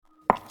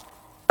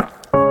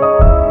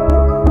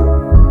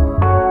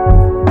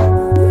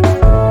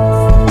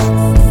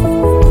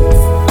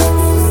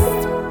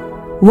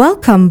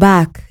Welcome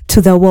back to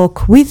The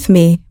Walk with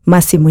me,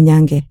 Mercy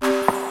Munyange.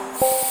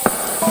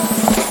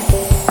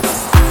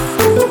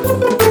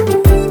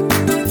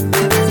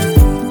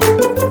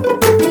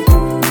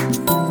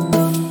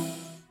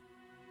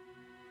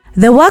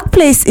 The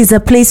workplace is a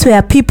place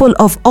where people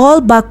of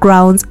all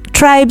backgrounds,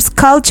 tribes,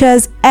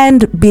 cultures,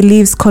 and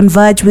beliefs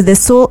converge with the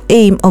sole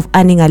aim of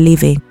earning a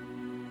living.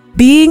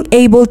 Being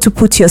able to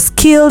put your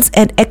skills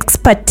and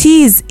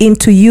expertise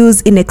into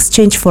use in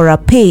exchange for a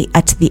pay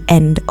at the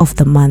end of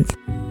the month.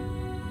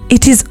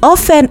 It is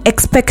often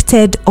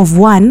expected of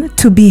one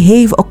to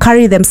behave or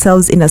carry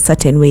themselves in a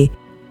certain way,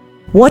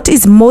 what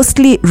is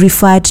mostly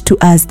referred to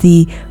as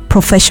the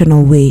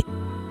professional way.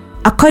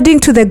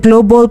 According to the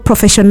Global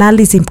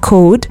Professionalism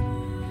Code,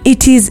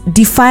 it is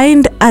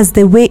defined as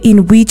the way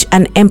in which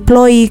an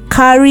employee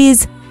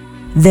carries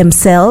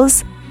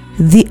themselves,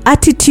 the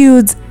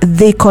attitudes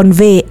they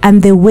convey,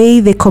 and the way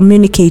they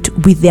communicate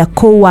with their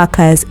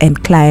co-workers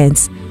and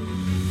clients.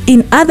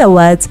 In other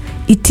words,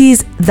 it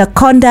is the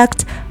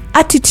conduct,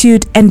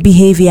 attitude, and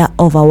behavior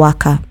of a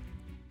worker.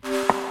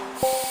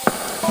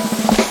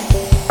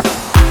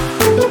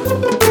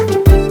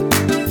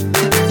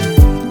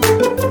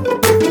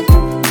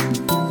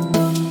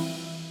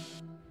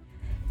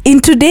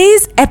 In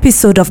today's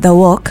episode of The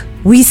Walk,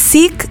 we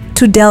seek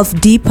to delve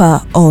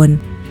deeper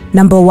on,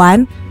 number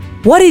 1,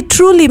 what it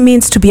truly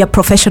means to be a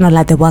professional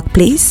at the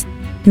workplace.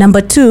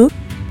 Number 2,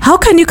 how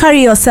can you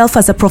carry yourself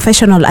as a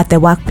professional at the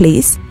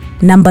workplace?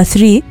 Number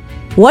 3,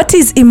 what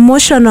is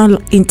emotional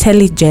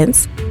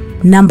intelligence?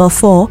 Number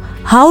 4,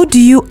 how do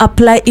you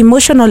apply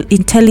emotional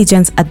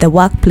intelligence at the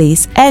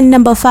workplace? And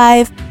number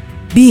 5,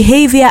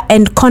 behavior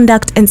and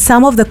conduct and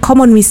some of the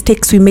common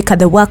mistakes we make at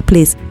the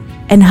workplace.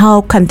 And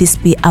how can this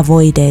be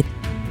avoided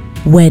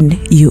when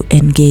you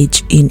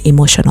engage in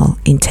emotional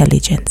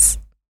intelligence?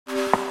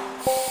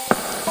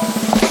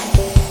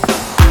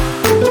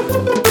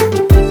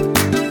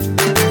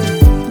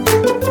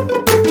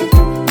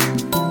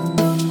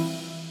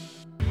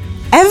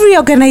 Every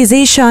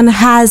organization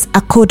has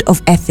a code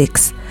of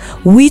ethics,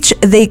 which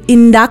they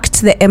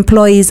induct the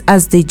employees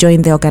as they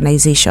join the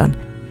organization.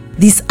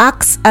 This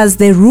acts as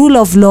the rule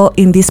of law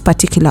in this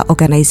particular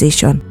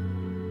organization.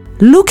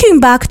 Looking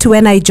back to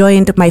when I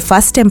joined my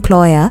first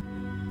employer,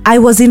 I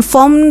was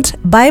informed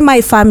by my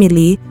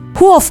family,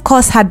 who of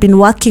course had been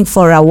working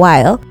for a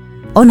while,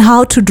 on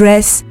how to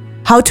dress,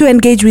 how to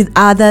engage with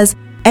others,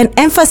 and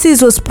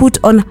emphasis was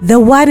put on the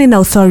one in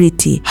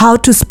authority, how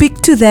to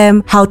speak to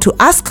them, how to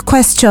ask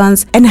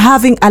questions, and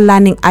having a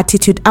learning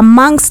attitude,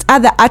 amongst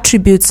other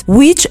attributes,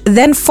 which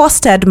then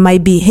fostered my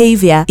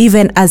behavior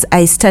even as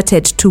I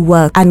started to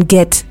work and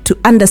get to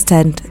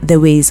understand the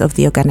ways of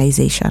the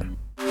organization.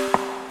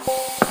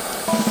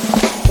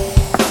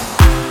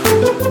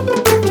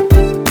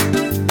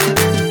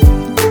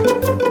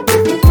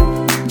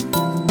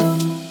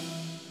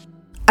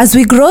 As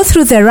we grow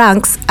through the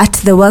ranks at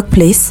the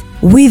workplace,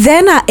 we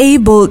then are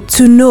able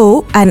to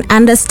know and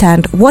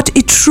understand what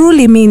it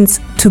truly means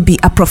to be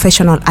a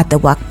professional at the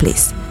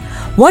workplace.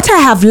 What I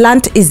have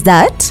learned is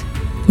that,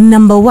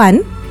 number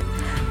 1,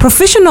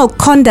 professional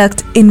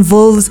conduct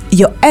involves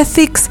your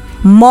ethics,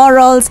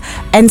 morals,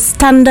 and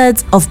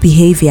standards of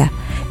behavior.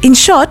 In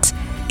short,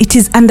 it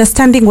is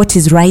understanding what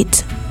is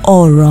right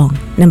or wrong.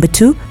 Number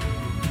 2,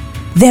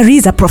 there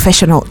is a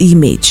professional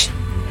image.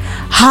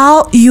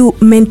 How you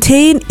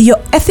maintain your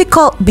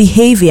ethical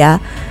behavior,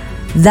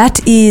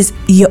 that is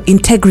your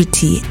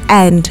integrity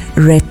and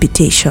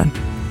reputation.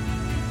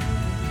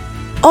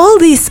 All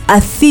these are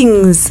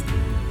things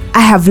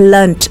I have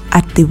learned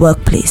at the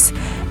workplace,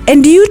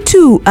 and you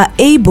too are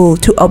able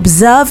to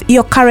observe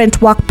your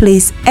current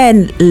workplace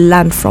and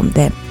learn from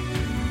them.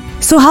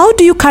 So how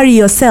do you carry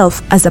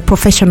yourself as a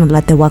professional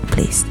at the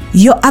workplace?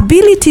 Your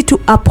ability to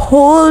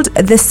uphold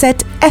the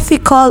set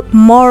ethical,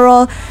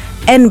 moral,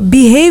 and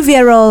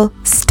behavioral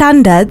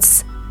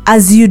standards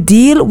as you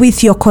deal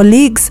with your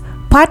colleagues,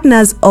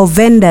 partners, or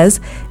vendors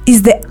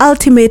is the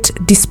ultimate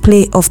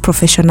display of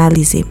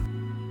professionalism.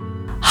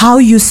 How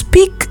you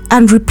speak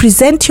and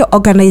represent your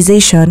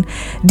organization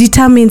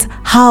determines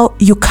how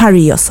you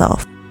carry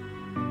yourself.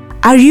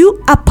 Are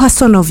you a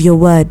person of your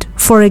word?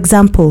 For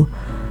example,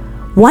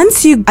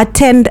 once you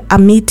attend a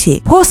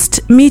meeting,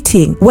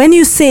 post-meeting, when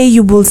you say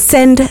you will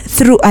send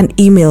through an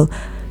email,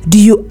 do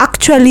you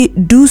actually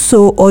do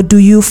so, or do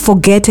you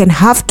forget and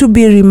have to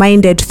be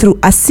reminded through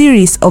a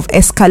series of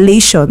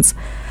escalations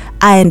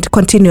and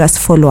continuous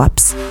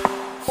follow-ups?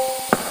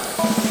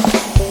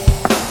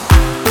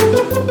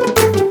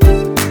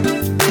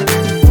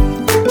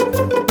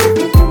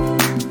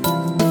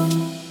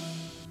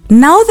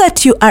 Now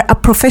that you are a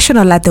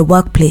professional at the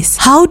workplace,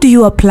 how do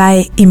you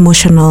apply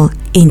emotional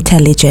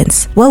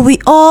intelligence? Well, we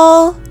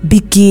all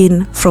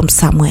begin from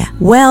somewhere.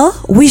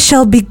 Well, we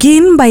shall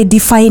begin by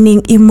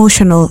defining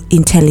emotional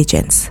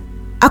intelligence.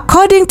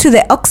 According to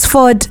the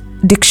Oxford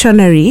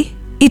Dictionary,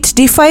 it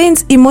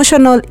defines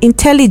emotional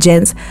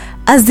intelligence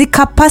as the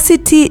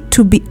capacity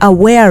to be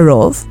aware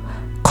of,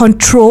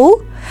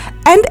 control,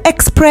 and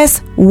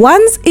express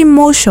one's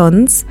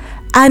emotions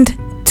and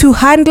to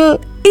handle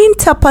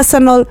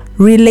interpersonal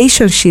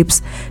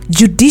relationships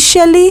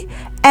judicially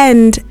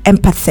and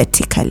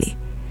empathetically.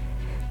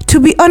 To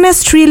be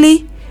honest,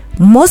 really,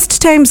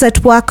 most times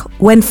at work,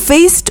 when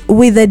faced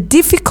with a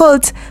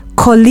difficult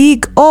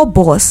colleague or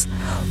boss,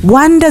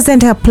 one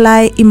doesn't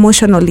apply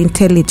emotional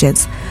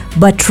intelligence,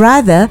 but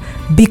rather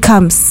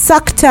becomes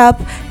sucked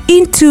up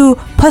into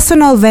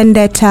personal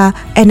vendetta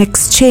and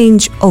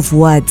exchange of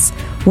words,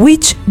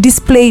 which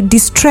display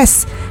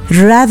distress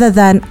rather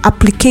than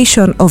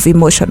application of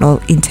emotional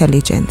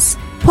intelligence.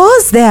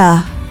 Pause there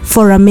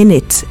for a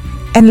minute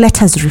and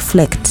let us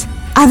reflect.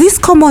 Are these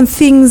common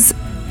things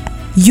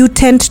you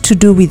tend to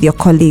do with your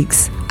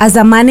colleagues? As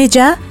a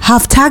manager,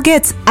 have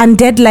targets and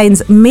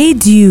deadlines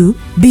made you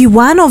be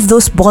one of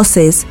those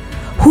bosses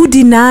who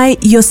deny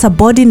your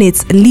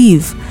subordinates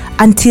leave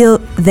until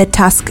the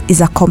task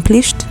is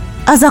accomplished?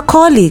 As a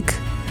colleague,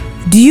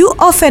 do you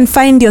often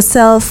find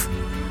yourself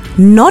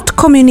not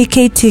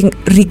communicating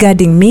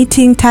regarding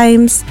meeting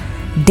times,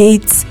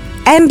 dates,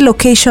 and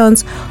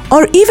locations,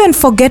 or even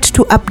forget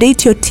to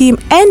update your team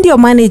and your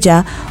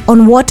manager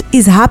on what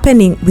is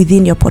happening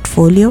within your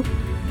portfolio?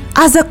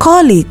 As a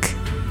colleague,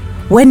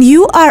 when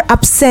you are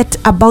upset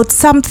about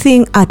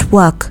something at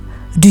work,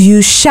 do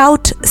you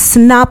shout,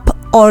 snap,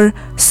 or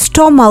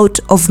storm out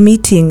of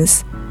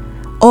meetings,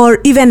 or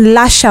even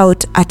lash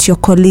out at your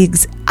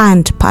colleagues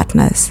and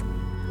partners?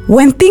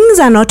 When things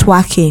are not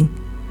working,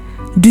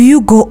 do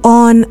you go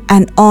on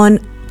and on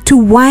to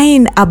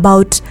whine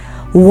about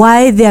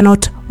why they are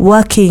not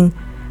working,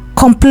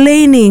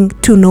 complaining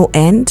to no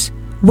end?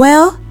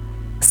 Well,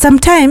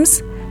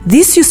 sometimes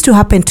this used to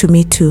happen to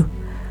me too,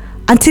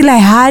 until I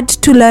had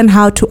to learn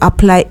how to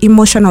apply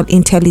emotional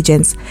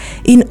intelligence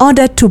in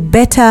order to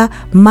better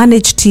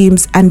manage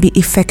teams and be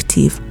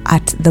effective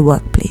at the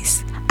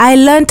workplace. I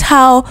learned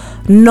how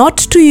not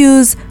to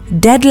use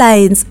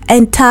deadlines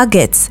and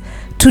targets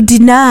to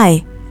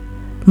deny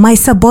my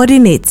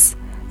subordinates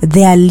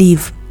their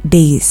leave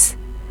days.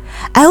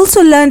 I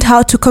also learned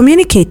how to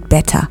communicate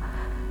better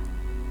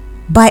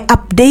by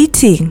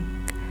updating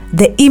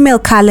the email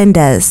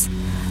calendars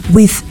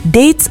with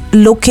dates,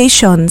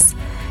 locations,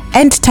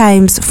 and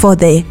times for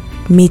the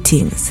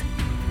meetings.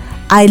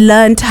 I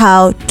learned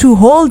how to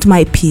hold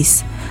my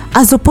peace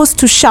as opposed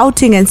to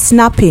shouting and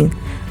snapping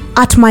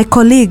at my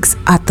colleagues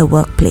at the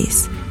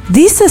workplace.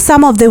 These are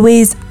some of the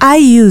ways I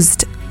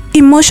used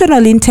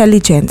emotional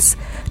intelligence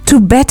to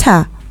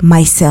better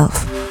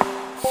myself.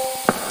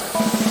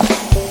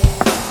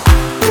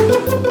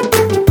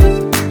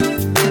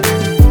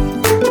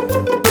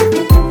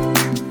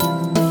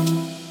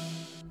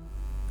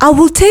 I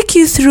will take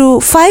you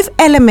through 5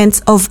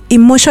 elements of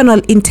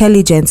emotional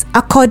intelligence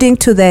according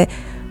to the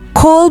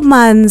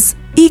Coleman's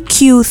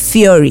EQ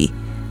theory,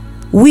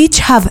 which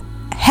have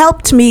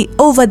helped me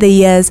over the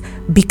years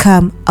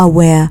become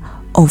aware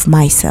of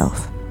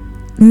myself.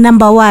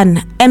 Number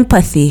 1,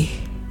 empathy.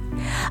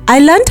 I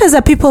learned as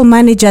a people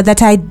manager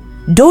that I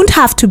don't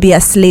have to be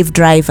a slave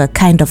driver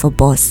kind of a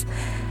boss.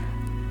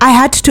 I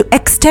had to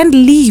extend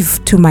leave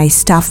to my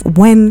staff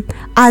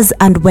as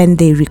and when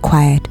they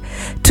required,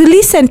 to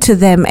listen to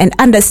them and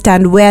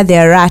understand where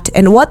they're at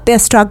and what their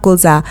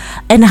struggles are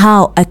and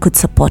how I could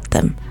support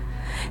them.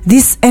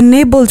 This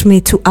enabled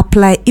me to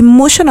apply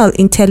emotional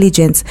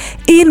intelligence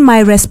in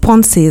my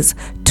responses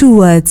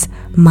towards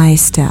my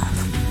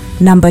staff.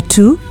 Number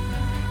 2,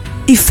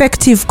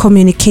 effective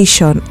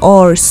communication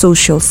or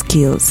social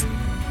skills.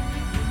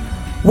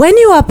 When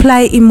you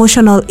apply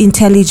emotional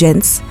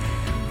intelligence,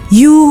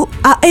 you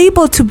are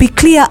able to be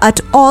clear at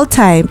all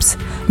times,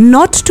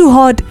 not to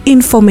hoard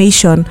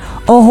information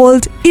or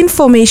hold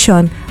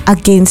information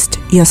against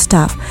your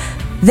staff.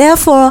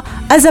 Therefore,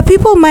 as a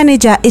people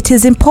manager, it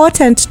is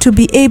important to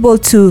be able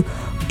to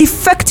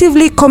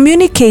effectively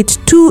communicate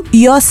to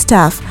your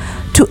staff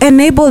to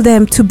enable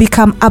them to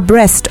become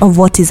abreast of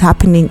what is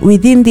happening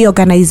within the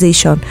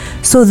organization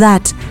so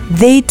that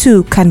they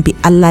too can be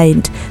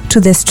aligned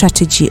to the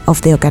strategy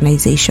of the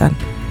organization.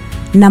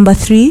 Number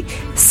 3,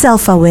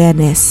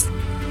 self-awareness.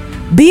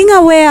 Being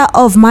aware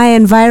of my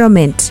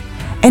environment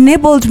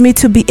enabled me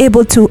to be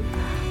able to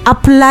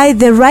apply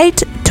the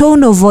right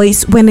tone of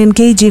voice when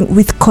engaging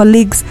with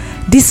colleagues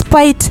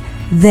despite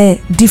the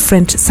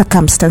different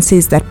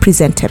circumstances that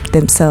presented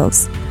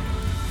themselves.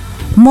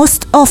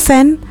 Most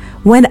often,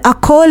 when a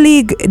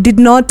colleague did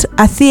not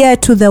adhere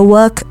to the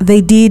work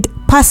they did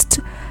past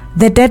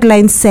the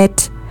deadline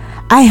set,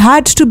 I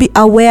had to be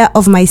aware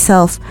of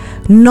myself,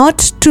 not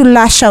to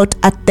lash out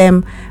at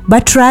them,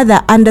 but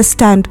rather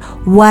understand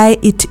why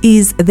it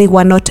is they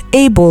were not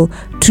able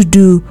to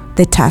do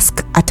the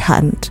task at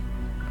hand.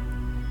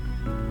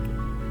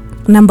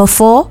 Number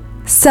 4,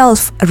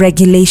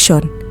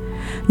 self-regulation.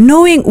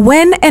 Knowing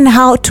when and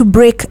how to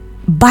break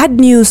bad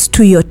news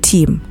to your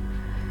team.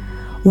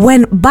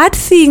 When bad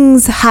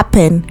things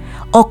happen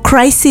or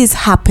crises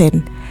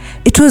happen,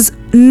 it was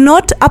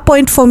not a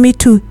point for me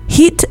to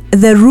hit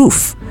the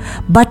roof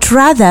but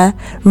rather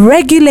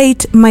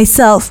regulate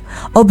myself,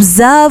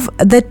 observe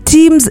the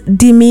team's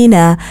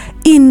demeanor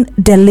in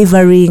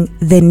delivering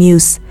the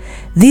news.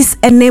 This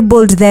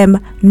enabled them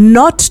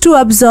not to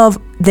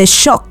absorb the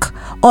shock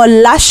or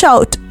lash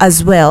out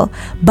as well,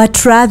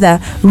 but rather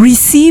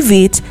receive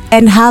it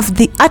and have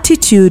the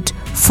attitude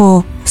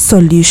for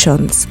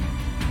solutions.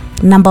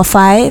 Number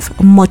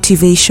 5,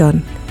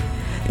 motivation.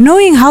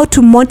 Knowing how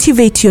to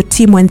motivate your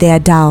team when they are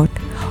down,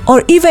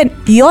 or even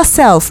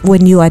yourself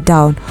when you are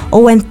down,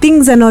 or when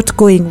things are not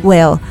going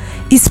well,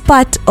 is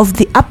part of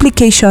the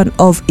application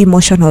of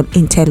emotional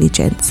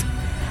intelligence.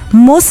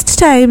 Most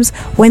times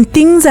when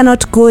things are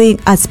not going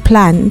as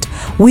planned,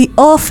 we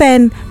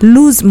often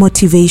lose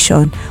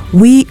motivation.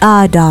 We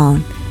are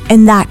down,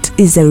 and that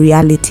is a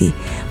reality.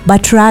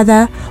 But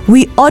rather,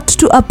 we ought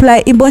to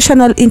apply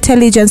emotional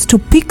intelligence to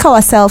pick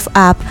ourselves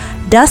up,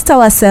 dust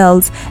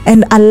ourselves,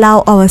 and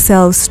allow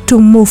ourselves to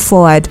move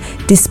forward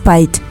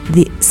despite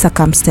the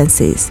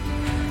circumstances.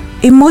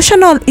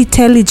 Emotional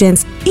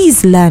intelligence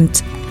is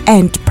learned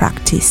and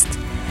practiced.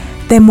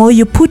 The more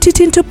you put it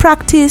into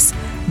practice,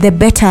 the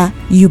better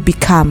you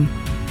become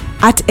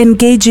at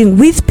engaging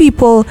with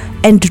people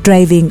and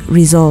driving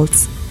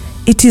results.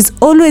 It is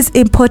always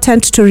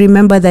important to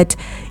remember that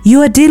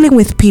you are dealing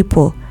with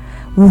people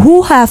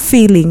who have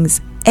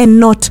feelings and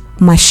not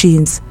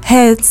machines.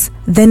 Hence,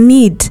 the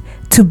need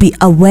to be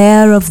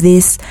aware of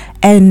this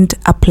and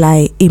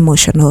apply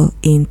emotional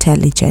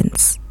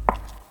intelligence.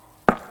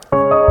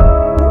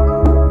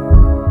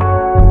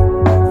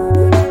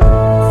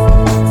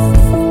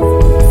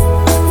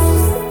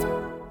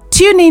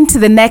 Tune in to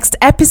the next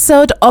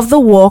episode of The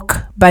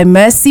Walk by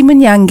Mercy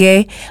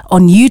Munyange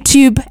on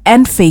YouTube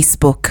and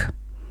Facebook.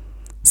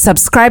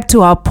 Subscribe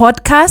to our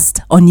podcast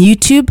on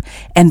YouTube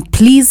and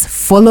please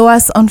follow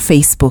us on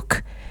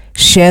Facebook.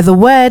 Share the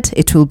word,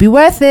 it will be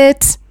worth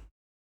it.